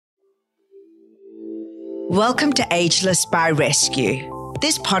Welcome to Ageless by Rescue.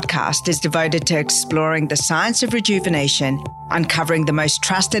 This podcast is devoted to exploring the science of rejuvenation, uncovering the most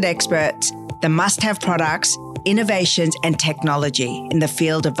trusted experts, the must-have products, innovations, and technology in the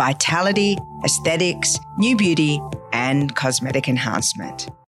field of vitality, aesthetics, new beauty, and cosmetic enhancement.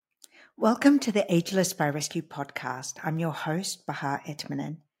 Welcome to the Ageless by Rescue podcast. I'm your host, Bahar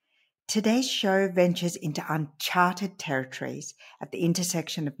Etminan. Today's show ventures into uncharted territories at the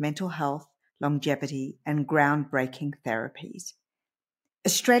intersection of mental health, longevity, and groundbreaking therapies.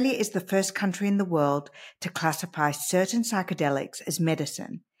 Australia is the first country in the world to classify certain psychedelics as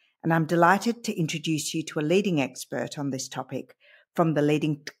medicine, and I'm delighted to introduce you to a leading expert on this topic from the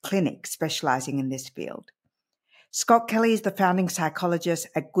leading clinic specializing in this field. Scott Kelly is the founding psychologist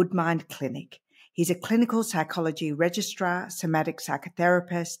at Good Mind Clinic. He's a clinical psychology registrar, somatic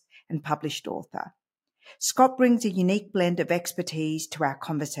psychotherapist, and published author. Scott brings a unique blend of expertise to our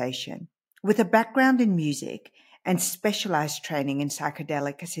conversation. With a background in music and specialized training in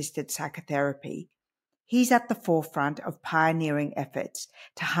psychedelic-assisted psychotherapy, he's at the forefront of pioneering efforts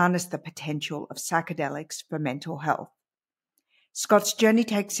to harness the potential of psychedelics for mental health. Scott's journey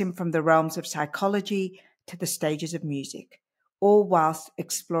takes him from the realms of psychology to the stages of music, all whilst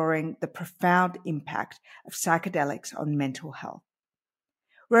exploring the profound impact of psychedelics on mental health.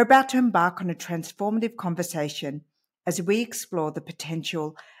 We're about to embark on a transformative conversation as we explore the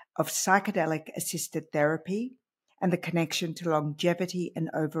potential of psychedelic-assisted therapy and the connection to longevity and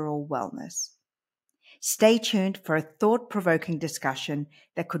overall wellness. Stay tuned for a thought-provoking discussion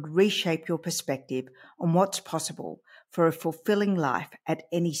that could reshape your perspective on what's possible for a fulfilling life at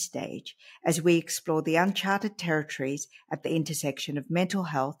any stage as we explore the uncharted territories at the intersection of mental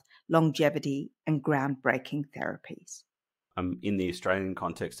health, longevity, and groundbreaking therapies. In the Australian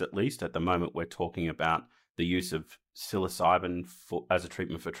context, at least, at the moment, we're talking about the use of psilocybin as a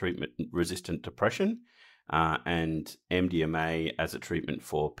treatment for treatment-resistant depression and MDMA as a treatment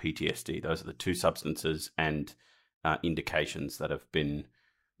for PTSD. Those are the two substances and indications that have been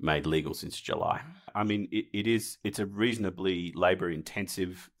made legal since July. I mean, it's a reasonably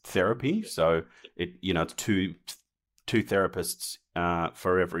labor-intensive therapy. So it's two therapists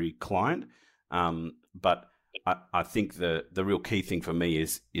for every client. But I think the real key thing for me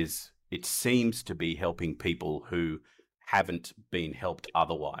is it seems to be helping people who haven't been helped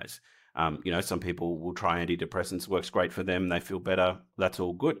otherwise. Some people will try antidepressants, works great for them, they feel better, that's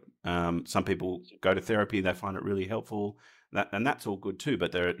all good. Some people go to therapy, they find it really helpful, and that's all good too.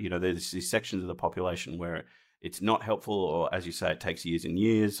 But there's these sections of the population where it's not helpful, or as you say, it takes years and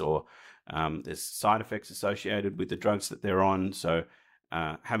years, or there's side effects associated with the drugs that they're on. So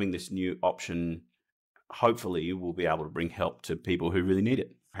having this new option hopefully will be able to bring help to people who really need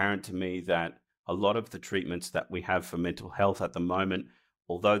it. Apparent to me that a lot of the treatments that we have for mental health at the moment,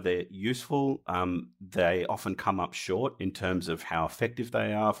 although they're useful, they often come up short in terms of how effective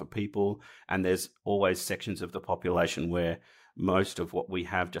they are for people. And there's always sections of the population where most of what we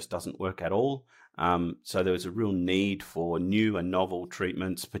have just doesn't work at all. So there's a real need for new and novel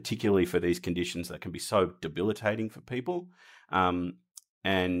treatments, particularly for these conditions that can be so debilitating for people.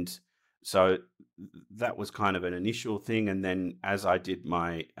 And so that was kind of an initial thing. And then as I did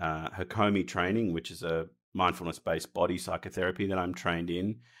my Hakomi training, which is a mindfulness-based body psychotherapy that I'm trained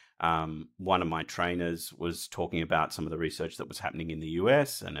in, one of my trainers was talking about some of the research that was happening in the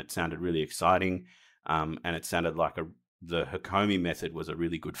US, and it sounded really exciting. And it sounded like the Hakomi method was a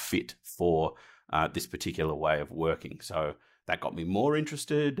really good fit for this particular way of working. So that got me more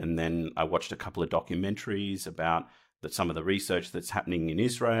interested. And then I watched a couple of documentaries about some of the research that's happening in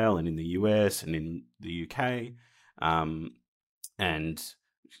Israel and in the US and in the UK, and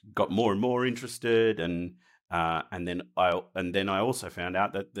got more and more interested. And then I also found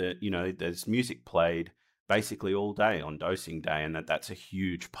out that there's music played basically all day on dosing day, and that's a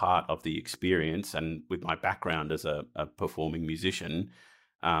huge part of the experience. And with my background as a performing musician,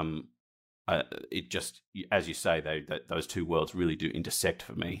 it just, as you say, those two worlds really do intersect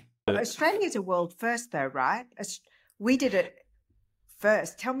for me. Australia is a world first, though, right? We did it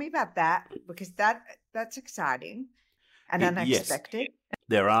first. Tell me about that, because that's exciting and unexpected. Yes.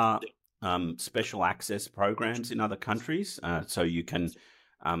 There are special access programs in other countries, so you can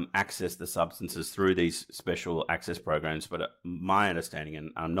access the substances through these special access programs. But my understanding,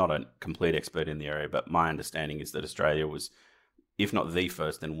 and I'm not a complete expert in the area, but my understanding is that Australia was, if not the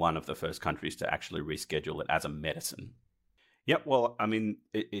first, then one of the first countries to actually reschedule it as a medicine. Yep. Well, I mean,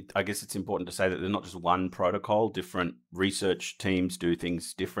 I guess it's important to say that there's not just one protocol. Different research teams do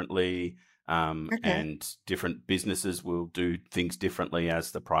things differently, and different businesses will do things differently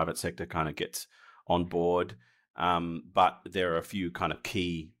as the private sector kind of gets on board. But there are a few kind of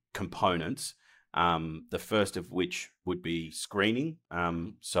key components The first of which would be screening.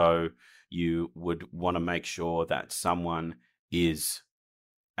 So you would want to make sure that someone is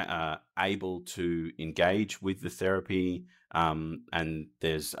able to engage with the therapy, and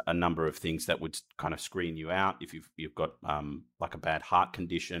there's a number of things that would kind of screen you out if you've got like a bad heart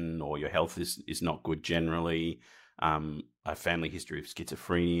condition, or your health is not good generally, a family history of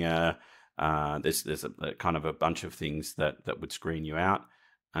schizophrenia. There's a kind of a bunch of things that would screen you out,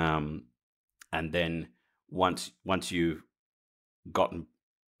 and then once you've gotten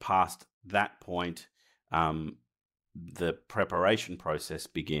past that point, the preparation process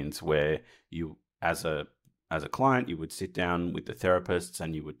begins, where you, as a client, you would sit down with the therapists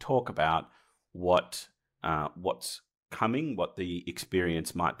and you would talk about what's coming, what the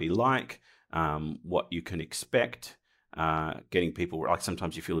experience might be like, what you can expect. Getting people, like,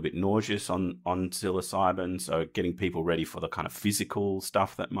 sometimes you feel a bit nauseous on psilocybin, so getting people ready for the kind of physical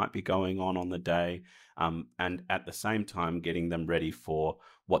stuff that might be going on the day, and at the same time getting them ready for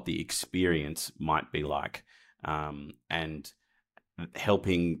what the experience might be like. And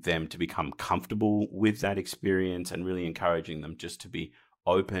helping them to become comfortable with that experience, and really encouraging them just to be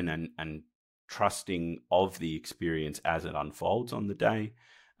open and trusting of the experience as it unfolds on the day.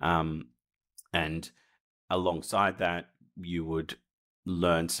 And alongside that, you would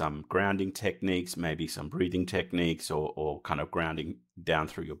learn some grounding techniques, maybe some breathing techniques, or kind of grounding down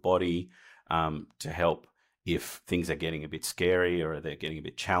through your body, to help if things are getting a bit scary or they're getting a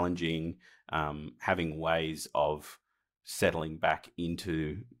bit challenging. Having ways of settling back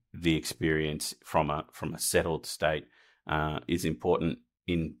into the experience from a settled state is important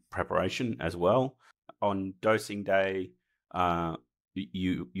in preparation as well. On dosing day,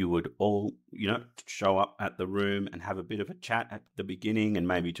 you would all, show up at the room and have a bit of a chat at the beginning, and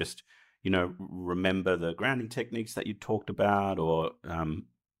maybe just, remember the grounding techniques that you talked about, or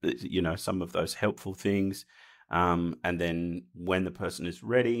some of those helpful things. And then when the person is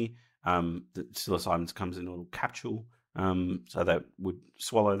ready, the psilocybin comes in a little capsule, so they would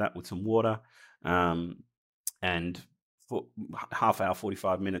swallow that with some water, and for half hour,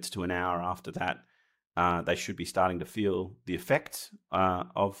 45 minutes to an hour after that, they should be starting to feel the effects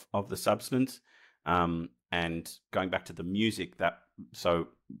of the substance. And going back to the music, so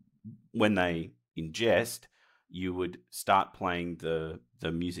when they ingest, you would start playing the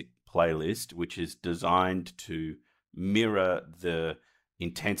music playlist, which is designed to mirror the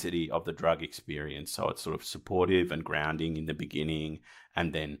intensity of the drug experience. So it's sort of supportive and grounding in the beginning,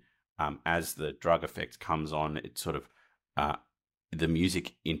 and then as the drug effect comes on, it sort of the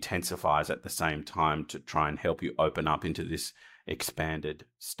music intensifies at the same time to try and help you open up into this expanded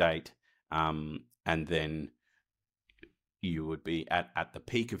state. And then you would be at the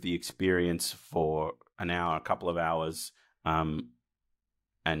peak of the experience for an hour, a couple of hours, and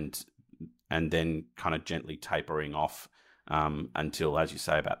then kind of gently tapering off until, as you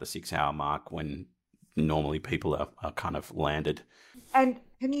say, about the 6-hour mark, when normally people are kind of landed. And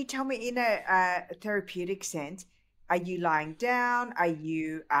can you tell me, in a therapeutic sense, are you lying down? Are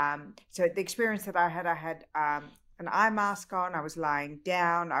you, so the experience that I had an eye mask on, I was lying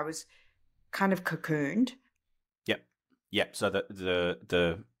down, I was kind of cocooned. Yep. So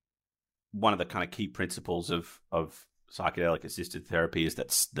the one of the kind of key principles of psychedelic assisted therapy is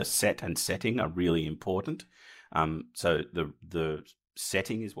that the set and setting are really important. So the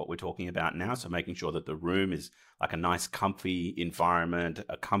setting is what we're talking about now. So making sure that the room is like a nice, comfy environment,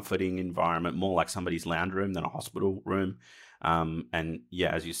 a comforting environment, more like somebody's lounge room than a hospital room. And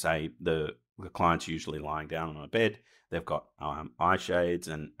yeah, as you say, the client's usually lying down on a bed. They've got eye shades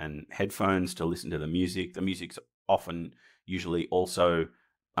and headphones to listen to the music. The music's often usually also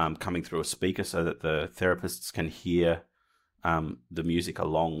coming through a speaker, so that the therapists can hear the music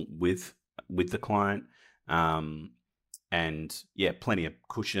along with the client. And yeah, plenty of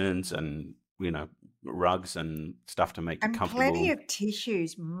cushions and, rugs and stuff to make you comfortable. And plenty of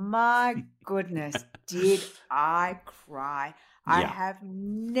tissues. My goodness, did I cry. I have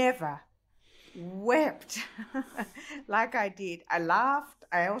never wept like I did. I laughed.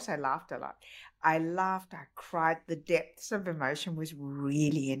 I also laughed a lot. I laughed, I cried. The depths of emotion was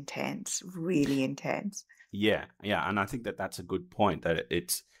really intense, really intense. Yeah. And I think that that's a good point, that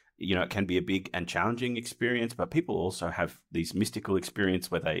it's, it can be a big and challenging experience, but people also have these mystical experience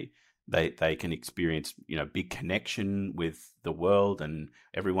where they can experience, big connection with the world and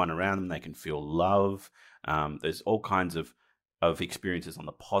everyone around them. They can feel love. There's all kinds of experiences on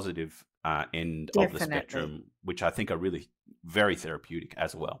the positive end of the spectrum, which I think are really very therapeutic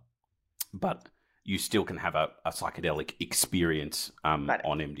as well. But you still can have a psychedelic experience on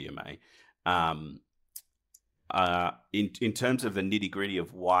MDMA. in terms of the nitty-gritty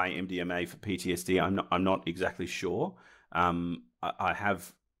of why MDMA for PTSD, I'm not exactly sure. I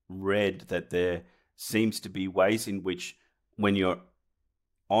have read that there seems to be ways in which when you're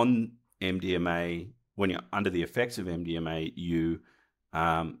on MDMA, when you're under the effects of MDMA, you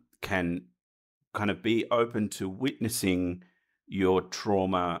can kind of be open to witnessing your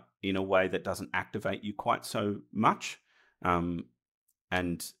trauma in a way that doesn't activate you quite so much. And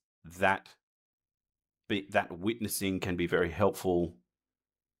that witnessing can be very helpful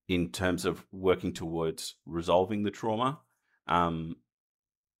in terms of working towards resolving the trauma.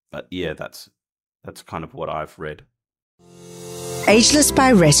 But yeah, that's kind of what I've read. Ageless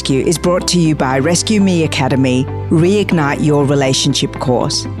by Rescue is brought to you by Rescue Me Academy, Reignite Your Relationship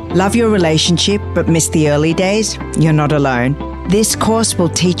course. Love your relationship but miss the early days? You're not alone. This course will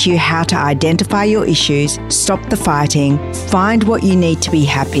teach you how to identify your issues, stop the fighting, find what you need to be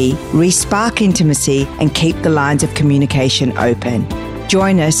happy, re-spark intimacy, and keep the lines of communication open.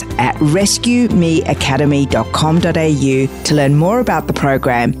 Join us at rescuemeacademy.com.au to learn more about the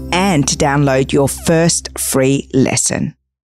program and to download your first free lesson.